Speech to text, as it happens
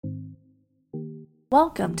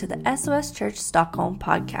Welcome to the SOS Church Stockholm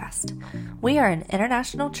podcast. We are an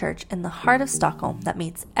international church in the heart of Stockholm that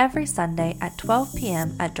meets every Sunday at 12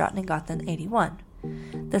 p.m. at Drottninggatan 81.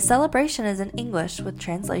 The celebration is in English with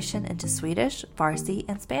translation into Swedish, Farsi,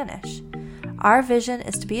 and Spanish. Our vision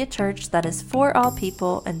is to be a church that is for all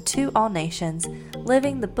people and to all nations,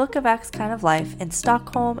 living the Book of Acts kind of life in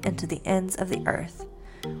Stockholm and to the ends of the earth.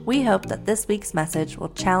 We hope that this week's message will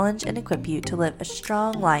challenge and equip you to live a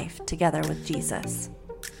strong life together with Jesus.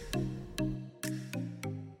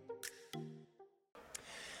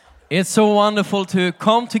 It's so wonderful to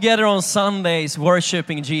come together on Sundays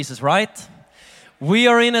worshiping Jesus, right? We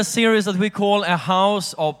are in a series that we call A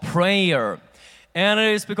House of Prayer. And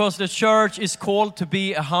it is because the church is called to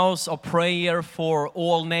be a house of prayer for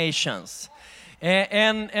all nations.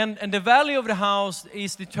 And the value of the house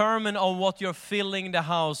is determined on what you're filling the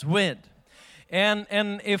house with. And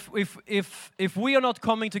if we are not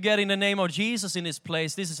coming together in the name of Jesus in this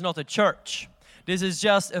place, this is not a church. This is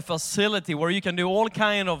just a facility where you can do all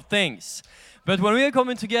kind of things. But when we are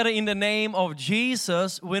coming together in the name of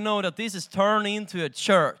Jesus, we know that this is turned into a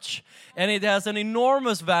church. And it has an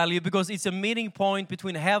enormous value because it's a meeting point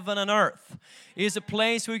between heaven and earth. It's a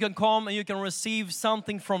place where you can come and you can receive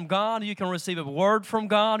something from God. You can receive a word from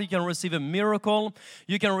God. You can receive a miracle.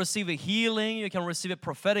 You can receive a healing. You can receive a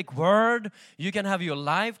prophetic word. You can have your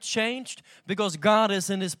life changed because God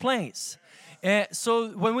is in this place. So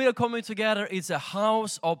when we are coming together, it's a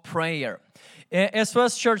house of prayer.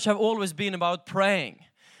 SOS Church have always been about praying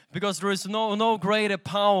because there is no greater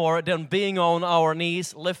power than being on our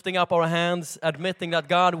knees, lifting up our hands, admitting that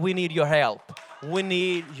God, we need your help. We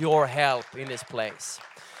need your help in this place.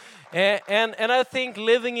 And I think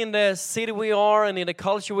living in the city we are and in the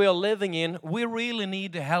culture we are living in, we really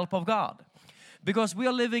need the help of God. Because we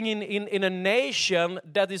are living in a nation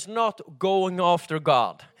that is not going after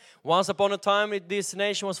God. Once upon a time, this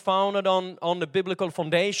nation was founded on the biblical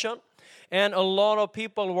foundation. And a lot of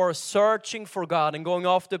people were searching for God and going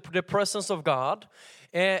after the presence of God.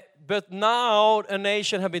 But now a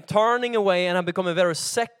nation have been turning away and have become a very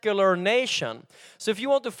secular nation. So if you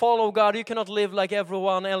want to follow God, you cannot live like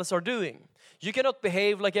everyone else are doing. You cannot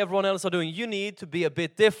behave like everyone else are doing. You need to be a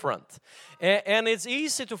bit different. And it's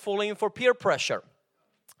easy to fall in for peer pressure.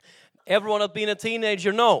 Everyone that's been a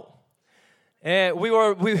teenager know. We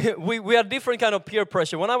had different kind of peer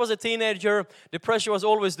pressure. When I was a teenager, the pressure was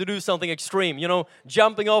always to do something extreme. You know,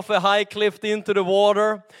 jumping off a high cliff into the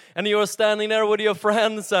water, and you were standing there with your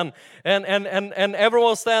friends, and everyone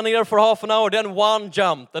was standing there for half an hour. Then one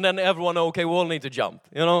jumped, and then everyone, okay, we all need to jump.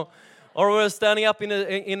 You know, or we were standing up in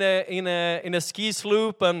a ski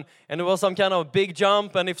slope, and there was some kind of big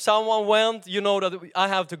jump, and if someone went, you know that I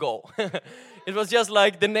have to go. It was just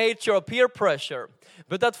like the nature of peer pressure.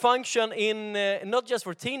 But that function in not just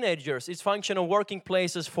for teenagers, it's function in working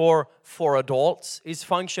places for adults. It's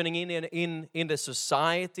functioning in the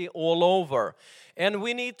society all over. And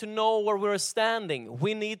we need to know where we're standing.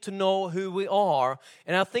 We need to know who we are.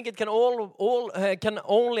 And I think it can can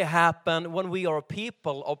only happen when we are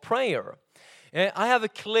people of prayer. I have a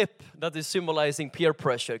clip that is symbolizing peer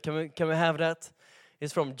pressure. Can we have that?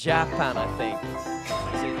 It's from Japan, I think.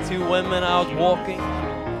 I see two women out walking.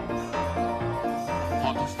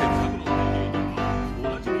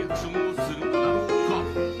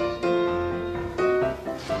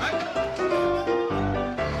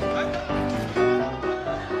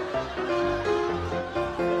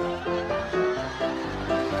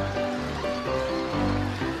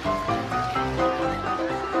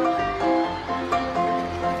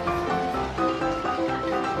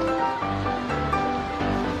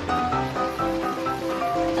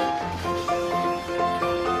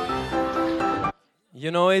 You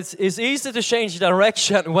know, it's easy to change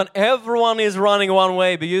direction when everyone is running one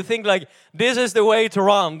way, but you think like, this is the way to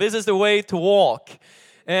run, this is the way to walk.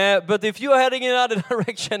 But if you're heading in another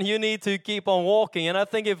direction, you need to keep on walking. And I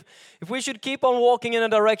think if we should keep on walking in a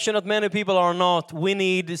direction that many people are not, we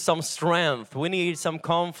need some strength, we need some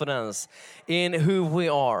confidence in who we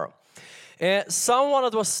are. Someone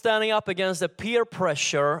that was standing up against the peer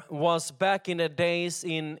pressure was back in the days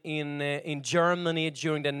in Germany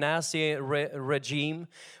during the Nazi regime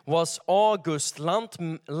was August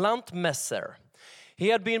Landmesser. He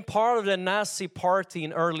had been part of the Nazi party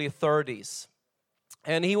in early 30s.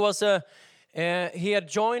 And he had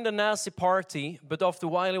joined the Nazi party, but after a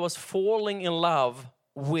while he was falling in love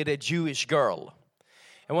with a Jewish girl.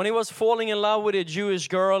 And when he was falling in love with a Jewish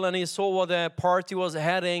girl and he saw what the party was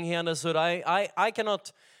heading, he understood, I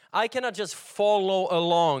cannot just follow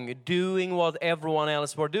along doing what everyone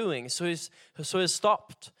else were doing. So he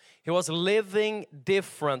stopped. He was living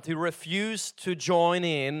different. He refused to join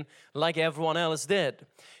in like everyone else did.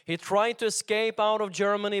 He tried to escape out of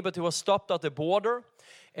Germany, but he was stopped at the border.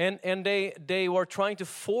 And they were trying to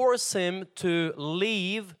force him to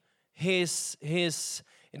leave he was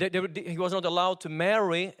not allowed to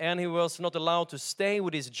marry, and he was not allowed to stay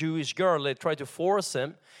with his Jewish girl. They tried to force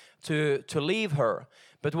him to leave her.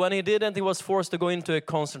 But when he didn't, he was forced to go into a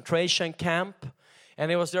concentration camp. And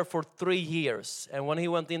he was there for 3 years. And when he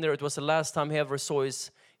went in there, it was the last time he ever saw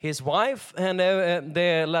his wife. And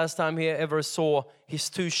the last time he ever saw his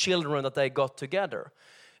 2 children that they got together.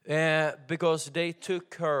 Because they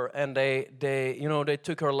took her and they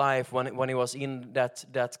took her life when he was in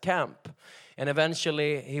that camp. And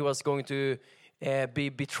eventually he was going to be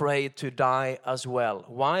betrayed to die as well.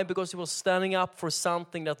 Why? Because he was standing up for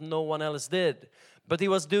something that no one else did. But he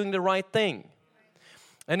was doing the right thing.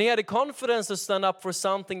 And he had the confidence to stand up for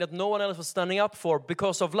something that no one else was standing up for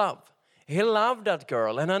because of love. He loved that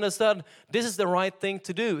girl and understood this is the right thing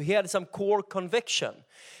to do. He had some core conviction.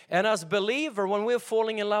 And as believer, when we're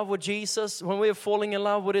falling in love with Jesus, when we're falling in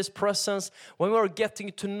love with His presence, when we're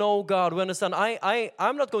getting to know God, we understand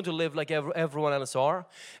I'm not going to live like everyone else are.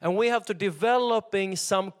 And we have to developing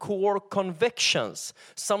some core convictions,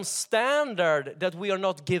 some standard that we are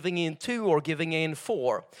not giving in to or giving in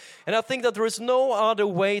for. And I think that there is no other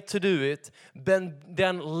way to do it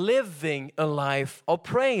than living a life of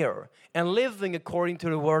prayer and living according to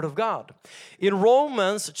the Word of God. In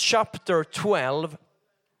Romans chapter 12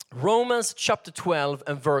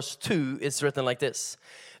 and verse 2 is written like this.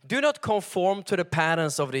 Do not conform to the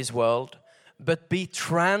patterns of this world, but be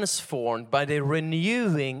transformed by the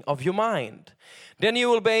renewing of your mind. Then you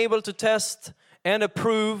will be able to test and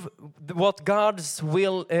approve what God's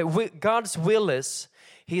will is,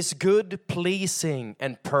 His good, pleasing,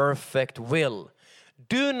 and perfect will.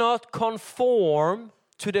 Do not conform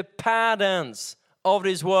to the patterns of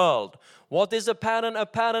this world. What is a pattern? A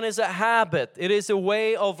pattern is a habit. It is a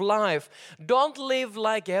way of life. Don't live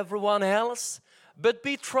like everyone else, but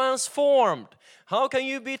be transformed. How can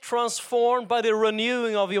you be transformed? By the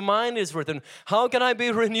renewing of your mind is written. How can I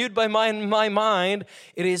be renewed by my mind?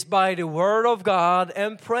 It is by the Word of God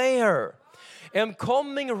and prayer. And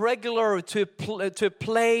coming regular to a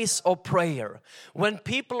place of prayer. When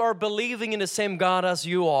people are believing in the same God as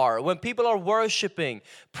you are. When people are worshiping,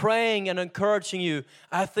 praying and encouraging you.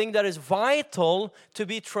 I think that is vital to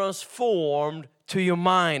be transformed to your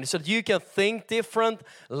mind so that you can think different,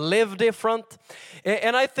 live different.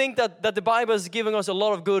 And I think that the Bible is giving us a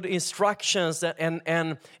lot of good instructions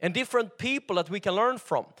and different people that we can learn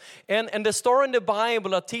from. And the story in the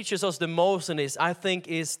Bible that teaches us the most in this, I think,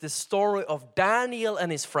 is the story of Daniel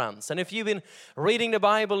and his friends. And if you've been reading the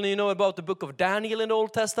Bible and you know about the book of Daniel in the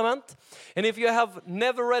Old Testament, and if you have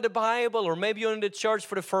never read the Bible or maybe you're in the church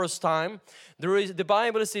for the first time, the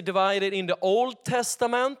Bible is divided in the Old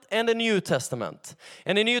Testament and the New Testament.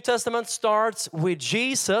 And the New Testament starts with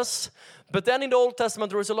Jesus, but then in the Old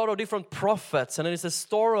Testament there is a lot of different prophets, and it is the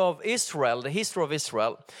story of Israel, the history of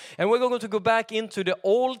Israel. And we're going to go back into the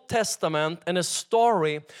Old Testament and a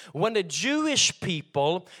story when the Jewish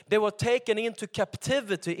people, they were taken into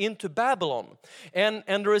captivity into Babylon. And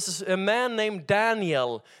there is a man named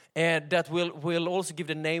Daniel that will also give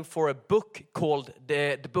the name for a book called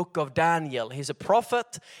the Book of Daniel. He's a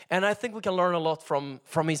prophet, and I think we can learn a lot from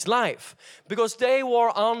his life. Because they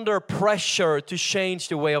were under pressure to change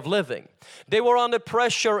the way of living. They were under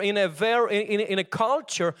pressure in a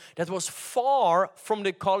culture that was far from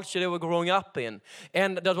the culture they were growing up in.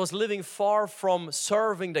 And that was living far from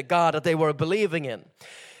serving the God that they were believing in.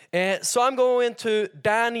 So I'm going to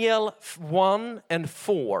Daniel 1 and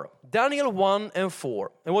 4. Daniel 1 and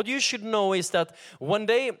 4. And what you should know is that when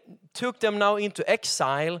they took them now into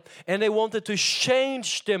exile and they wanted to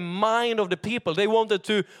change the mind of the people, they wanted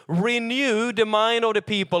to renew the mind of the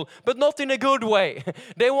people, but not in a good way.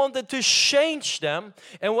 They wanted to change them.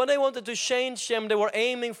 And when they wanted to change them, they were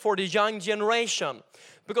aiming for the young generation.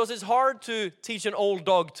 Because it's hard to teach an old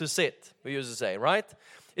dog to sit, we used to say, right?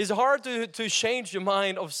 It's hard to change the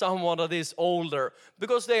mind of someone that is older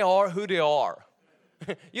because they are who they are.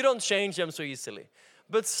 You don't change them so easily.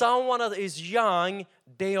 But someone that is young,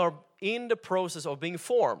 they are in the process of being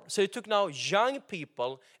formed. So it took now young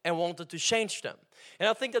people and wanted to change them. And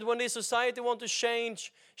I think that when this society wants to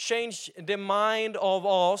change the mind of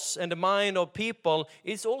us and the mind of people,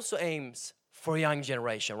 it also aims for a young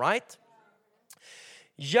generation, right?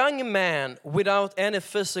 Young man without any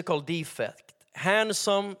physical defect.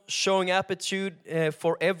 Handsome, showing aptitude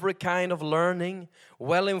for every kind of learning,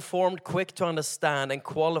 well-informed, quick to understand, and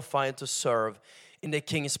qualified to serve in the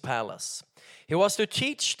king's palace. He was to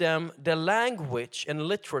teach them the language and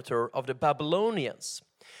literature of the Babylonians.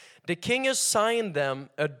 The king assigned them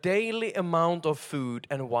a daily amount of food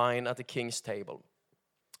and wine at the king's table.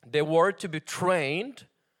 They were to be trained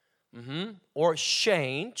or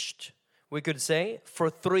changed, we could say, for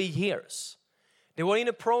 3 years. They were in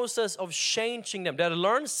the process of changing them. They had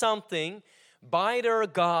learned something by their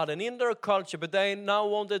God and in their culture, but they now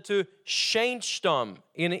wanted to change them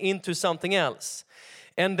into something else.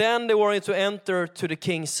 And then they were to enter to the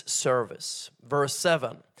king's service. Verse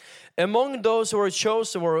 7. Among those who were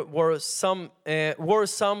chosen were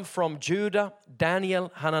some from Judah: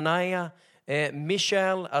 Daniel, Hananiah,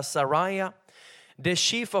 Mishael, Azariah. The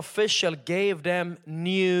chief official gave them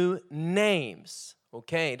new names.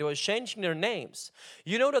 Okay, they were changing their names.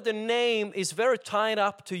 You know that the name is very tied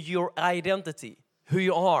up to your identity, who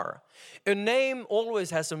you are. A name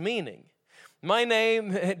always has a meaning. My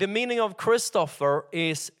name, the meaning of Christopher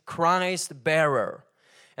is Christ bearer.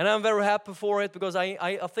 And I'm very happy for it because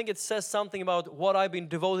I think it says something about what I've been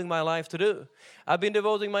devoting my life to do. I've been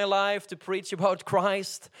devoting my life to preach about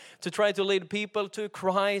Christ, to try to lead people to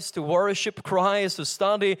Christ, to worship Christ, to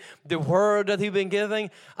study the word that He's been giving.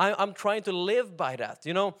 I'm trying to live by that,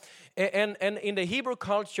 you know. And in the Hebrew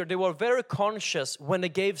culture, they were very conscious when they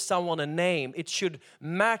gave someone a name. It should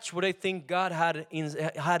match what they think God had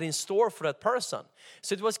in store for that person.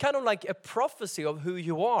 So it was kind of like a prophecy of who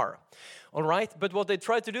you are. All right, but what they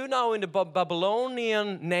try to do now in the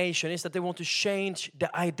Babylonian nation is that they want to change the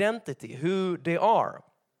identity, who they are.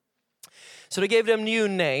 So they gave them new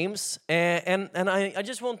names, and I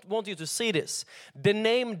just want you to see this. The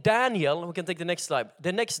name Daniel, we can take the next slide.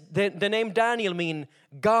 The name Daniel means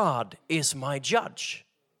God is my judge.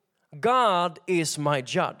 God is my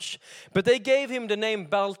judge. But they gave him the name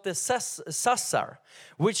Belteshazzar,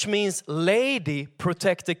 which means lady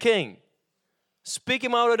protect the king. Speak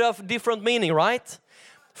him out of different meaning, right?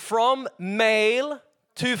 From male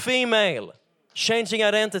to female, changing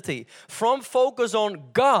identity. From focus on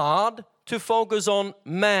God to focus on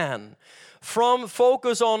man. From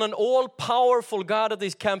focus on an all-powerful God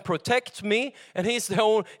that can protect me, and he's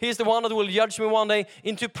the one that will judge me one day,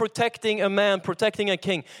 into protecting a man, protecting a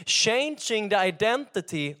king. Changing the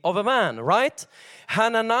identity of a man, right?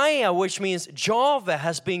 Hananiah, which means Yahweh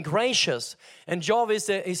has been gracious. And Yahweh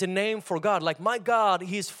is a name for God. Like my God,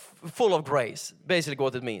 He's full of grace. Basically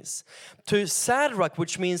what it means. To Shadrach,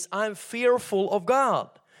 which means I'm fearful of God.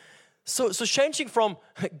 So changing from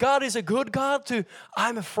God is a good God to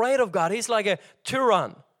I'm afraid of God. He's like a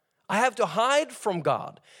tyrant. I have to hide from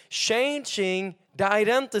God. Changing the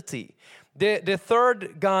identity. The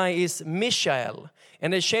third guy is Mishael.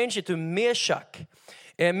 And they changed it to Meshach.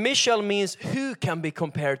 Mishael means who can be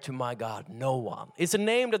compared to my God? No one. It's a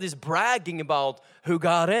name that is bragging about who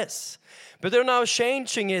God is. But they're now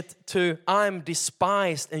changing it to I'm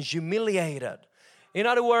despised and humiliated. In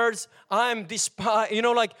other words, I'm despised. You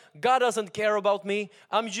know, like God doesn't care about me.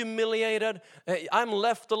 I'm humiliated. I'm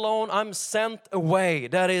left alone. I'm sent away.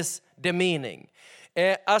 That is the meaning.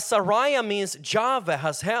 Azariah means Yahweh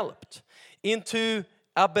has helped. Into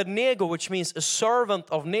Abednego, which means a servant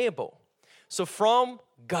of Nebo. So from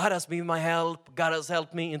God has been my help, God has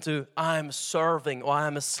helped me, into I'm serving or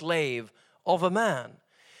I'm a slave of a man.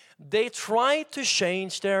 They try to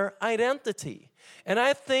change their identity. And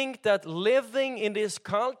I think that living in this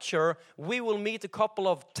culture, we will meet a couple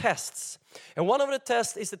of tests. And one of the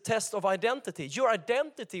tests is the test of identity. Your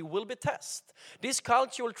identity will be tested. This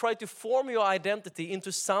culture will try to form your identity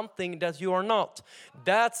into something that you are not.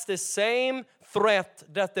 That's the same threat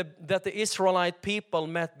that the Israelite people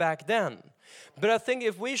met back then. But I think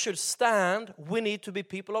if we should stand, we need to be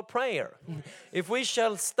people of prayer. If we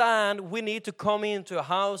shall stand, we need to come into a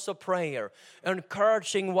house of prayer,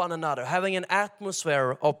 encouraging one another, having an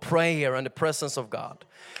atmosphere of prayer and the presence of God.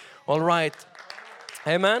 All right.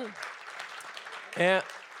 Amen.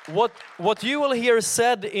 What you will hear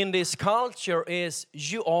said in this culture is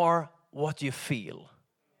you are what you feel.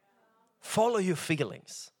 Follow your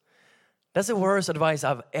feelings. That's the worst advice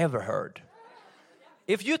I've ever heard.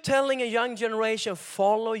 If you're telling a young generation,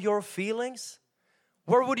 follow your feelings,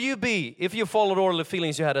 where would you be if you followed all the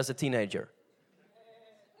feelings you had as a teenager?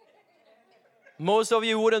 Most of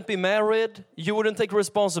you wouldn't be married, you wouldn't take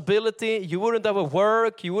responsibility, you wouldn't have a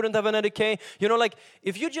work, you wouldn't have an education. You know, like,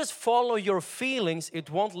 if you just follow your feelings, it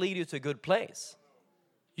won't lead you to a good place.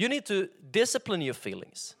 You need to discipline your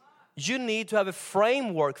feelings. You need to have a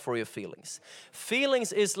framework for your feelings.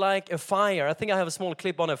 Feelings is like a fire. I think I have a small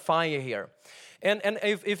clip on a fire here. And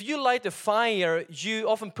if you light a fire, you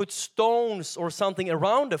often put stones or something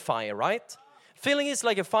around the fire, right? Feeling is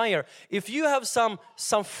like a fire. If you have some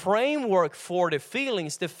framework for the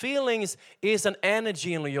feelings is an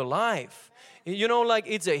energy in your life. You know, like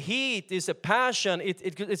it's a heat, it's a passion,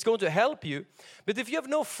 it's going to help you. But if you have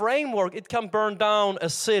no framework, it can burn down a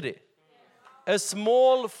city. A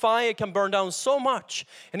small fire can burn down so much.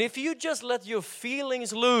 And if you just let your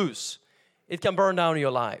feelings loose, it can burn down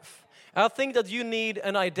your life. I think that you need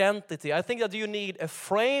an identity. I think that you need a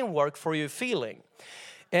framework for your feeling.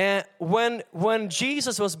 When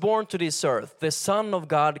Jesus was born to this earth, the Son of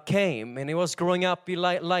God came, and he was growing up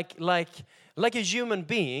like a human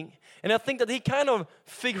being. And I think that he kind of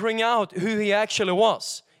figuring out who he actually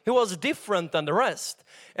was. He was different than the rest.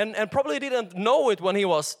 And probably didn't know it when he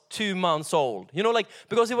was 2 months old. You know, like,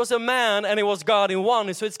 because he was a man and he was God in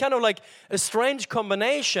one. So it's kind of like a strange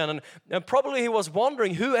combination. And probably he was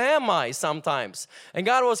wondering, who am I sometimes? And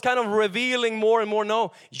God was kind of revealing more and more,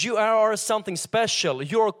 no, you are something special.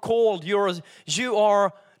 You're called, you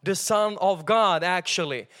are the Son of God,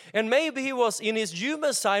 actually. And maybe he was in his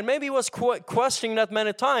human side, maybe he was questioning that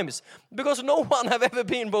many times. Because no one have ever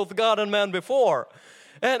been both God and man before.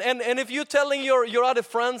 And if you're telling your other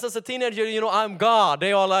friends as a teenager, you know, I'm God,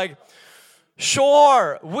 they are like,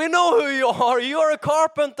 sure, we know who you are. You're a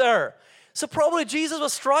carpenter. So probably Jesus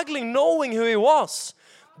was struggling knowing who he was.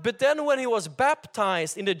 But then when he was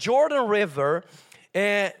baptized in the Jordan River,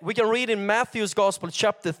 we can read in Matthew's Gospel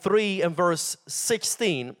chapter 3 and verse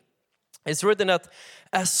 16. It's written that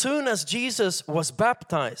as soon as Jesus was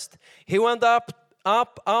baptized, he went up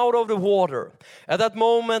out of the water. At that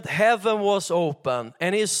moment, heaven was open,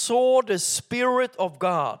 and he saw the Spirit of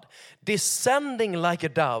God descending like a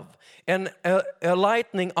dove and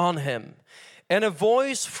alighting on him. And a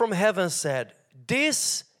voice from heaven said,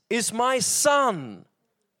 "This is my Son."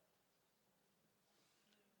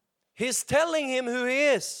 He's telling him who he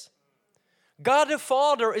is. God the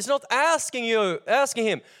Father is not asking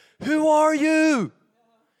him, "Who are you?"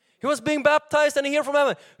 He was being baptized and he heard from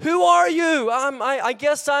heaven, "Who are you?"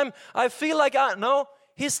 I feel like no.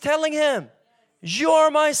 He's telling him, "You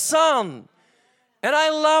are my Son, and I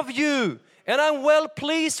love you, and I'm well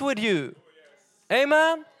pleased with you."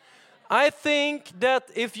 Amen. I think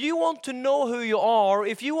that if you want to know who you are,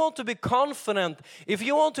 if you want to be confident, if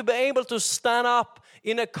you want to be able to stand up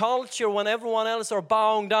in a culture when everyone else are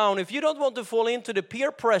bowing down, if you don't want to fall into the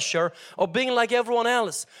peer pressure of being like everyone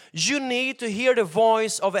else, you need to hear the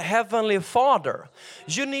voice of a heavenly Father.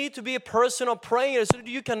 You need to be a person of prayer so that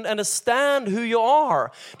you can understand who you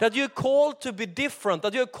are, that you're called to be different,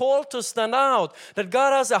 that you're called to stand out, that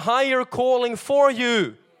God has a higher calling for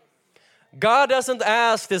you. God doesn't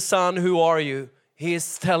ask the son, "Who are you?" He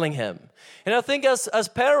is telling him. And I think as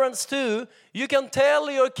parents too, you can tell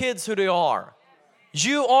your kids who they are.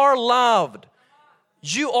 You are loved.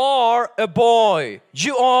 You are a boy.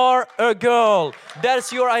 You are a girl.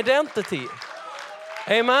 That's your identity.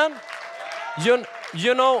 Amen?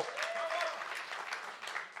 You know,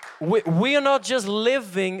 we are not just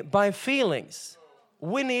living by feelings.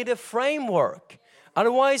 We need a framework.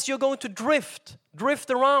 Otherwise, you're going to drift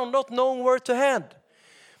around, not knowing where to head.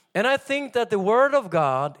 And I think that the Word of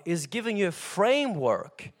God is giving you a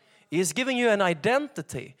framework. Is giving you an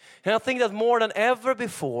identity. And I think that more than ever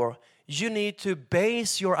before, you need to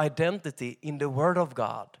base your identity in the Word of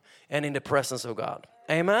God and in the presence of God.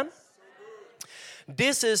 Amen?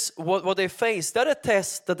 This is what they faced. That a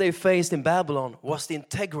test that they faced in Babylon was the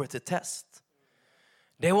integrity test.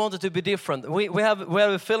 They wanted to be different. We have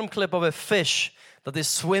a film clip of a fish that is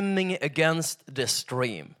swimming against the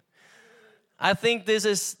stream. I think this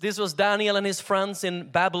was Daniel and his friends in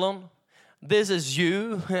Babylon. This is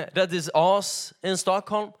you, that is us in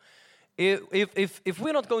Stockholm. If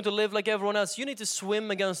we're not going to live like everyone else, you need to swim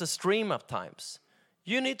against the stream at times.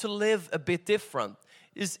 You need to live a bit different.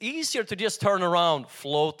 It's easier to just turn around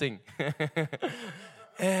floating.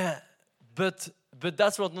 But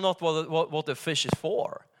that's not what the fish is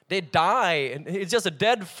for. They die, and it's just a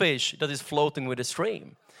dead fish that is floating with the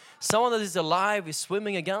stream. Someone that is alive is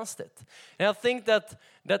swimming against it. And I think that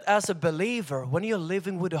as a believer, when you're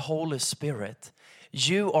living with the Holy Spirit,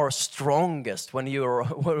 you are strongest when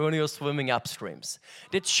you're swimming upstreams.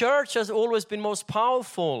 The church has always been most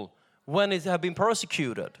powerful when it has been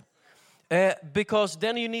persecuted. Because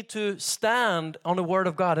then you need to stand on the Word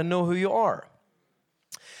of God and know who you are.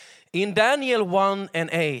 In Daniel 1 and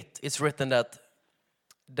 8, it's written that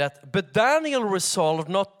but Daniel resolved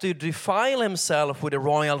not to defile himself with the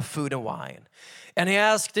royal food and wine. And he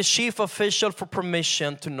asked the chief official for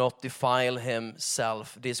permission to not defile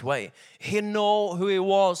himself this way. He knew who he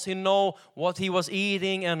was. He knew what he was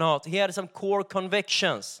eating and not. He had some core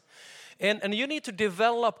convictions. And you need to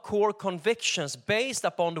develop core convictions based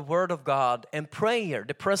upon the Word of God and prayer,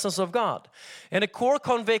 the presence of God. And a core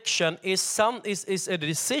conviction is a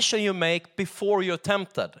decision you make before you're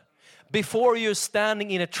tempted, before you're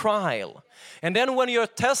standing in a trial. And then when you're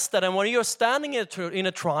tested and when you're standing in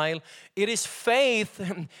a trial, it is faith.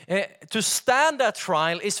 To stand that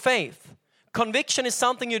trial is faith. Conviction is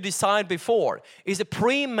something you decide before. It's a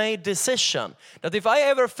pre-made decision that if I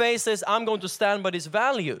ever face this, I'm going to stand by these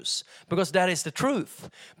values because that is the truth.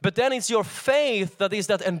 But then it's your faith that is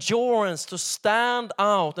that endurance to stand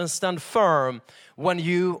out and stand firm when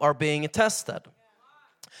you are being tested.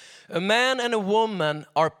 A man and a woman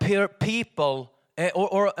are people,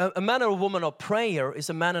 or a man and a woman of prayer is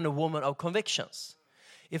a man and a woman of convictions.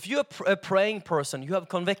 If you're a praying person, you have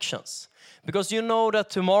convictions. Because you know that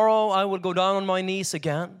tomorrow I will go down on my knees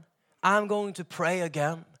again. I'm going to pray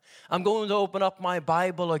again. I'm going to open up my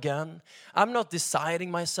Bible again. I'm not deciding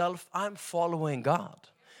myself. I'm following God.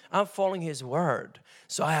 I'm following His Word.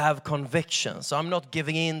 So I have convictions. I'm not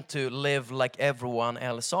giving in to live like everyone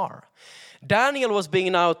else are. Daniel was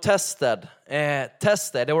being now tested.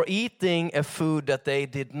 They were eating a food that they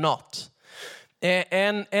did not.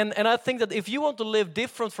 And I think that if you want to live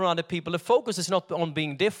different from other people, the focus is not on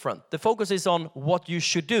being different. The focus is on what you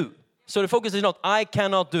should do. So the focus is not, I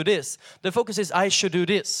cannot do this. The focus is, I should do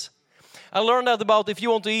this. I learned that about if you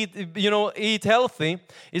want to eat healthy,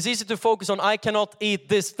 it's easy to focus on, I cannot eat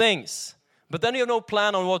these things. But then you have no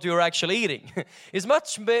plan on what you're actually eating. It's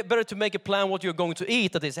much better to make a plan what you're going to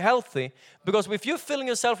eat that is healthy. Because if you're filling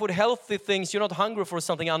yourself with healthy things, you're not hungry for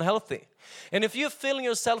something unhealthy. And if you're filling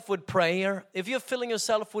yourself with prayer, if you're filling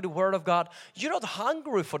yourself with the Word of God, you're not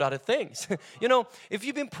hungry for other things. If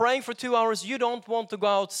you've been praying for 2 hours, you don't want to go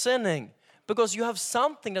out sinning. Because you have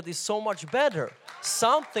something that is so much better.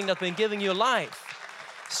 Something that's been giving you life.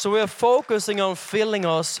 So we're focusing on filling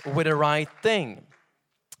us with the right thing.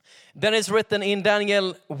 Then it's written in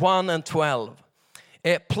Daniel 1 and 12.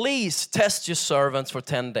 Please test your servants for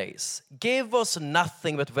 10 days. Give us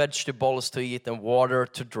nothing but vegetables to eat and water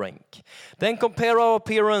to drink. Then compare our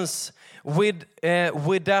appearance with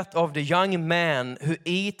that of the young man who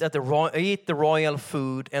eat the royal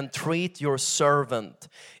food and treat your servant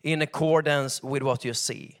in accordance with what you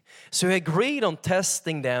see. So he agreed on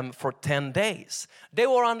testing them for 10 days. They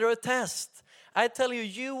were under a test. I tell you,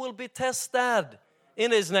 you will be tested.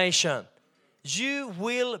 In this nation, you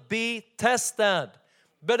will be tested,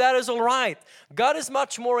 but that is all right. God is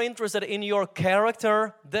much more interested in your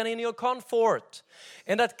character than in your comfort,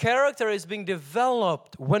 and that character is being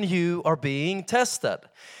developed when you are being tested.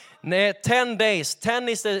 10 days, 10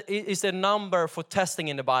 is the number for testing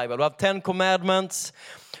in the Bible. We have 10 commandments.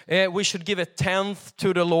 We should give a tenth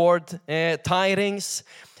to the Lord, tithings.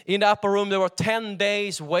 In the upper room, there were 10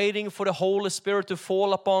 days waiting for the Holy Spirit to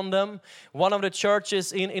fall upon them. One of the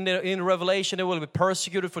churches in Revelation, they will be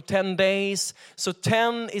persecuted for 10 days. So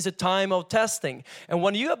 10 is a time of testing. And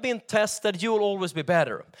when you have been tested, you will always be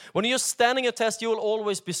better. When you're standing a test, you will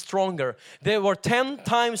always be stronger. They were 10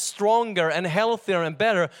 times stronger and healthier and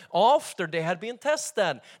better after they had been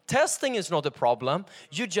tested. Testing is not a problem.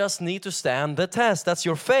 You just need to stand the test. That's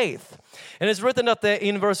your faith. And it's written that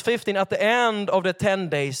in verse 15, at the end of the 10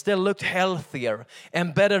 days, they looked healthier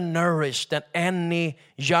and better nourished than any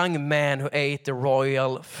young man who ate the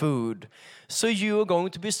royal food. So you are going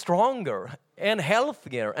to be stronger and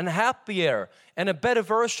healthier and happier and a better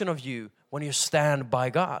version of you when you stand by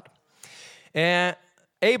God.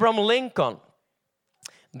 Abraham Lincoln,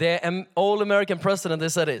 the old American president, they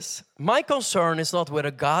said this: my concern is not whether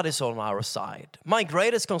God is on our side. My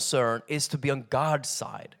greatest concern is to be on God's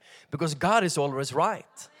side, because God is always right.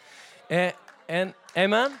 And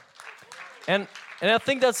amen. And I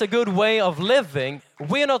think that's a good way of living.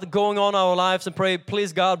 We're not going on our lives and pray,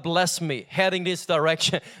 please God bless me, heading this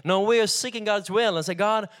direction. No, we are seeking God's will and say,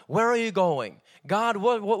 God, where are you going? God,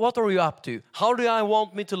 what are you up to? How do I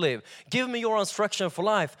want me to live? Give me your instruction for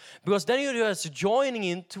life. Because then you're just joining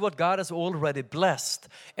into what God has already blessed.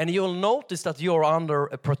 And you'll notice that you're under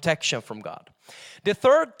a protection from God. The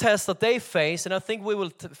third test that they face, and I think we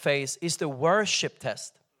will face, is the worship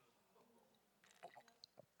test.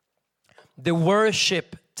 The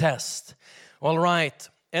worship test. All right.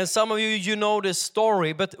 And some of you know this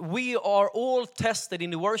story, but we are all tested in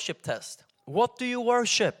the worship test. What do you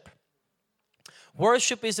worship?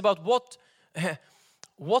 Worship is about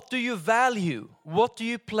what do you value? What do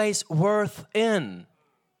you place worth in?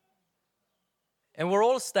 And we're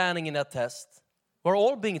all standing in that test. We're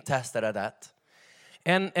all being tested at that.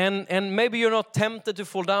 And maybe you're not tempted to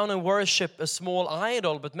fall down and worship a small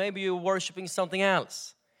idol, but maybe you're worshiping something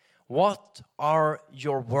else. What are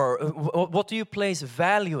your words? What do you place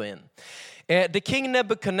value in? The king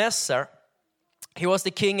Nebuchadnezzar, he was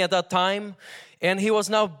the king at that time, and he was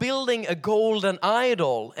now building a golden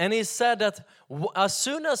idol. And he said that as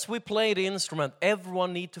soon as we play the instrument,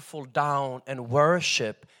 everyone need to fall down and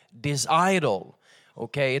worship this idol.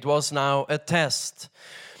 Okay, it was now a test.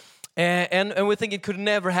 And we think it could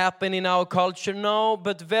never happen in our culture. No,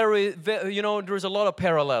 but very, there's a lot of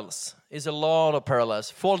parallels. It's a lot of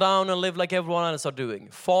parallels. Fall down and live like everyone else are doing.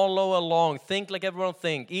 Follow along. Think like everyone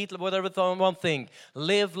think. Eat what everyone think.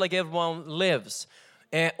 Live like everyone lives.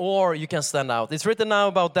 Or you can stand out. It's written now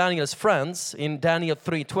about Daniel's friends in Daniel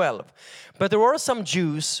 3:12. But there were some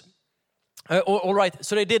Jews. All right,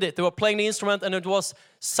 so they did it. They were playing the instrument, and it was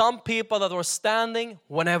some people that were standing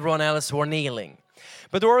when everyone else were kneeling.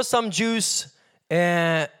 But there were some Jews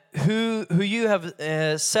who you have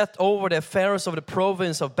set over the affairs of the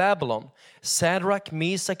province of Babylon, Shadrach,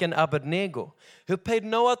 Meshach, and Abednego, who paid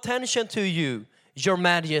no attention to you, your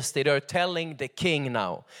majesty. They're telling the king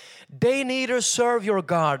now. They neither serve your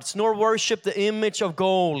gods nor worship the image of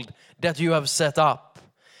gold that you have set up.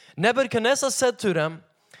 Nebuchadnezzar said to them,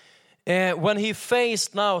 when he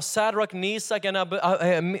faced now Shadrach, Meshach,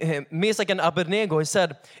 and Abednego, he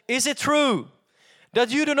said, "Is it true that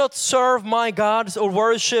you do not serve my gods or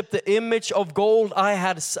worship the image of gold I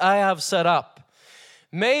have set up?"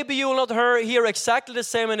 Maybe you will not hear exactly the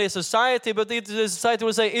same in the society, but the society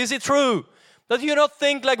will say, "Is it true that you not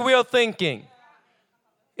think like we are thinking?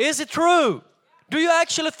 Is it true? Do you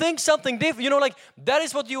actually think something different?" That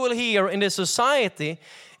is what you will hear in the society.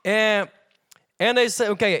 And they say,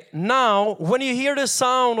 okay, now when you hear the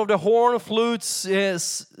sound of the horn, flutes,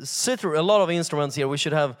 cithara, a lot of instruments here, we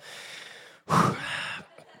should have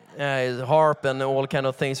harp and all kind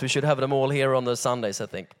of things. We should have them all here on the Sundays, I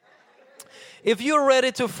think. If you're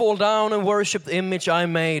ready to fall down and worship the image I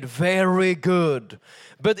made, very good.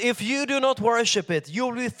 But if you do not worship it,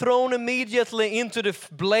 you'll be thrown immediately into the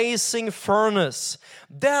blazing furnace.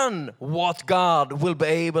 Then what God will be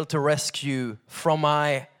able to rescue from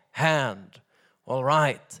my hand? All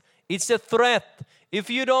right. It's a threat. If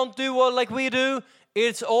you don't do what like we do,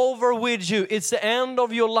 it's over with you. It's the end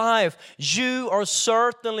of your life. You are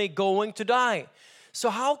certainly going to die. So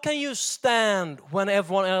how can you stand when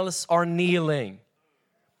everyone else are kneeling?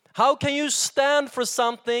 How can you stand for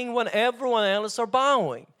something when everyone else are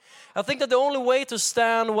bowing? I think that the only way to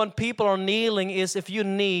stand when people are kneeling is if you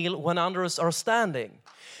kneel when others are standing.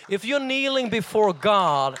 If you're kneeling before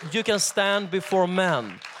God, you can stand before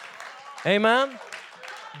men. Amen?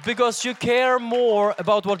 Because you care more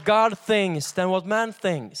about what God thinks than what man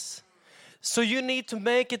thinks. So you need to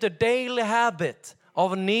make it a daily habit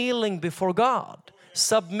of kneeling before God,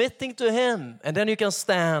 submitting to Him, and then you can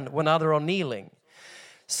stand when others are kneeling.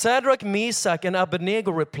 Shadrach, Meshach, and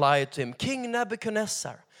Abednego replied to him, "King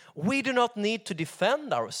Nebuchadnezzar, we do not need to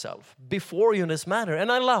defend ourselves before you in this matter."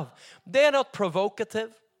 And I love, they're not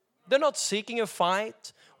provocative. They're not seeking a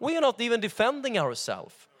fight. We are not even defending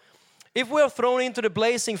ourselves. If we are thrown into the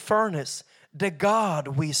blazing furnace, the God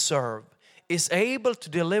we serve is able to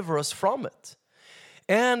deliver us from it.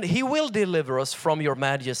 And He will deliver us from your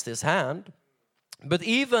majesty's hand. But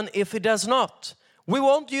even if He does not, we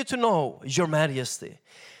want you to know, your majesty,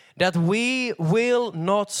 that we will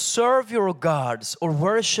not serve your gods or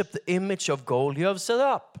worship the image of gold you have set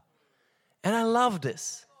up. And I love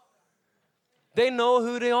this. They know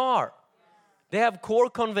who they are. They have core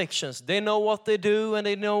convictions. They know what they do and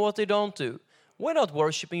they know what they don't do. We're not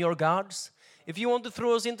worshiping your gods. If you want to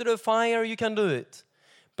throw us into the fire, you can do it.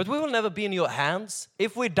 But we will never be in your hands.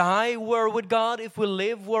 If we die, we're with God. If we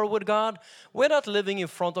live, we're with God. We're not living in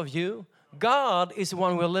front of you. God is the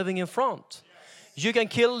one we're living in front. You can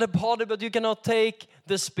kill the body, but you cannot take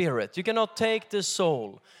the spirit. You cannot take the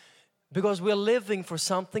soul. Because we're living for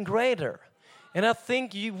something greater. And I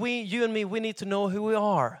think you and me, we need to know who we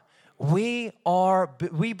are. We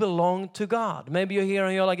belong to God. Maybe you're here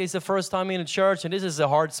and you're like, it's the first time in a church and this is a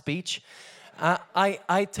hard speech.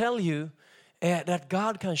 I tell you that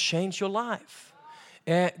God can change your life.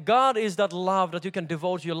 God is that love that you can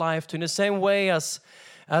devote your life to in the same way as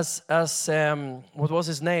what was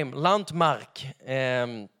his name? Landmark.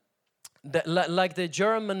 Like the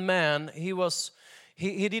German man, he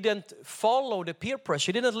he didn't follow the peer pressure.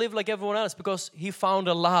 He didn't live like everyone else because he found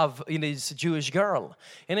a love in his Jewish girl.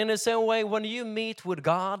 And in the same way, when you meet with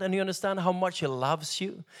God and you understand how much He loves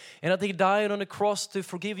you, and that He died on the cross to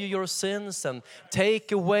forgive you your sins and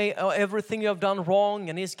take away everything you have done wrong,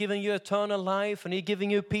 and He's giving you eternal life, and He's giving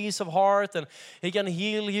you peace of heart, and He can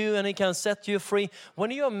heal you and He can set you free. When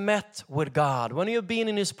you are met with God, when you've been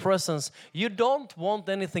in His presence, you don't want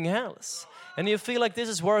anything else. And you feel like this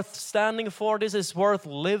is worth standing for, this is worth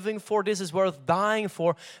living for, this is worth dying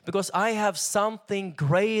for, because I have something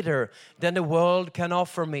greater than the world can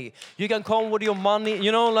offer me. You can come with your money,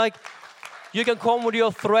 you can come with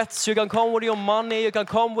your threats, you can come with your money, you can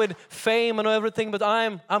come with fame and everything, but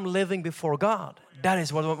I'm living before God. That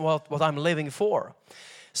is what I'm living for.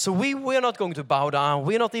 So we're not going to bow down.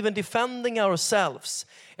 We're not even defending ourselves.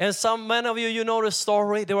 And many of you know the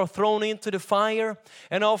story. They were thrown into the fire.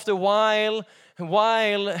 And after a while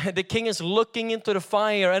the king is looking into the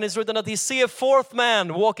fire, and it's written that he sees a fourth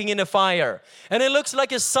man walking in the fire. And it looks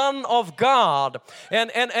like a son of God. And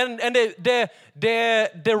the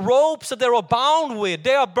ropes that they were bound with,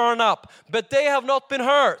 they are burned up. But they have not been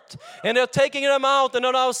hurt. And they're taking them out, and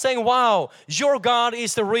they're now saying, wow, your God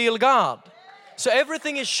is the real God. So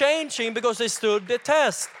everything is changing because they stood the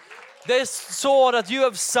test. They saw that you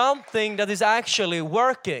have something that is actually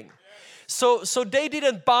working. So they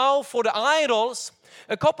didn't bow for the idols.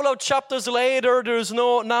 A couple of chapters later, there is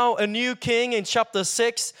now a new king in chapter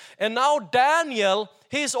 6. And now Daniel,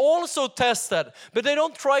 he's also tested. But they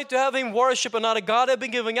don't try to have him worship another God. They've been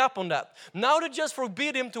giving up on that. Now they just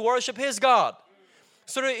forbid him to worship his God.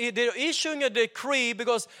 So they're issuing a decree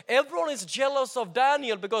because everyone is jealous of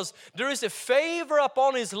Daniel because there is a favor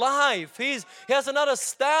upon his life. He has another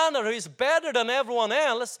standard. He's better than everyone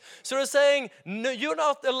else. So they're saying, no, you're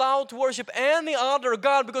not allowed to worship any other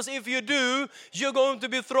God, because if you do, you're going to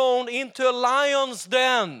be thrown into a lion's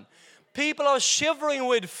den. People are shivering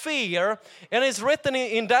with fear, and it's written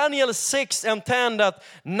in Daniel 6 and 10 that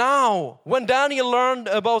now, when Daniel learned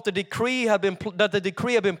about the decree had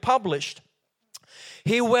been published,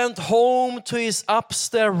 he went home to his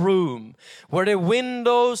upstairs room where the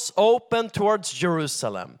windows opened towards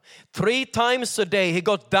Jerusalem. 3 times a day he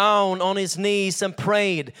got down on his knees and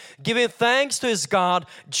prayed, giving thanks to his God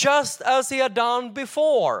just as he had done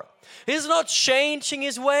before. He's not changing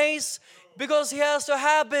his ways because he has a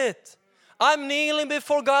habit. I'm kneeling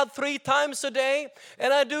before God 3 times a day,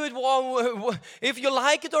 and I do it if you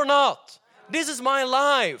like it or not. This is my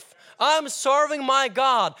life. I'm serving my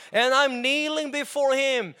God, and I'm kneeling before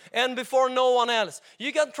Him and before no one else.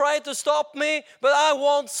 You can try to stop me, but I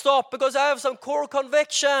won't stop because I have some core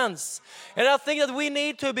convictions. And I think that we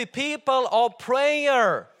need to be people of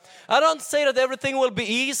prayer. I don't say that everything will be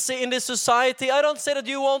easy in this society. I don't say that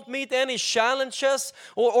you won't meet any challenges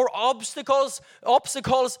or obstacles.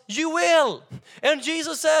 You will. And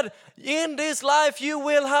Jesus said, in this life you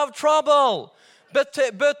will have trouble. But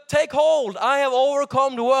take hold, I have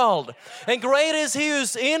overcome the world. And greater is He who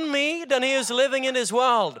is in me than he who is living in this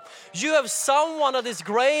world. You have someone that is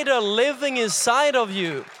greater living inside of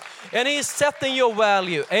you. And He is setting your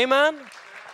value. Amen?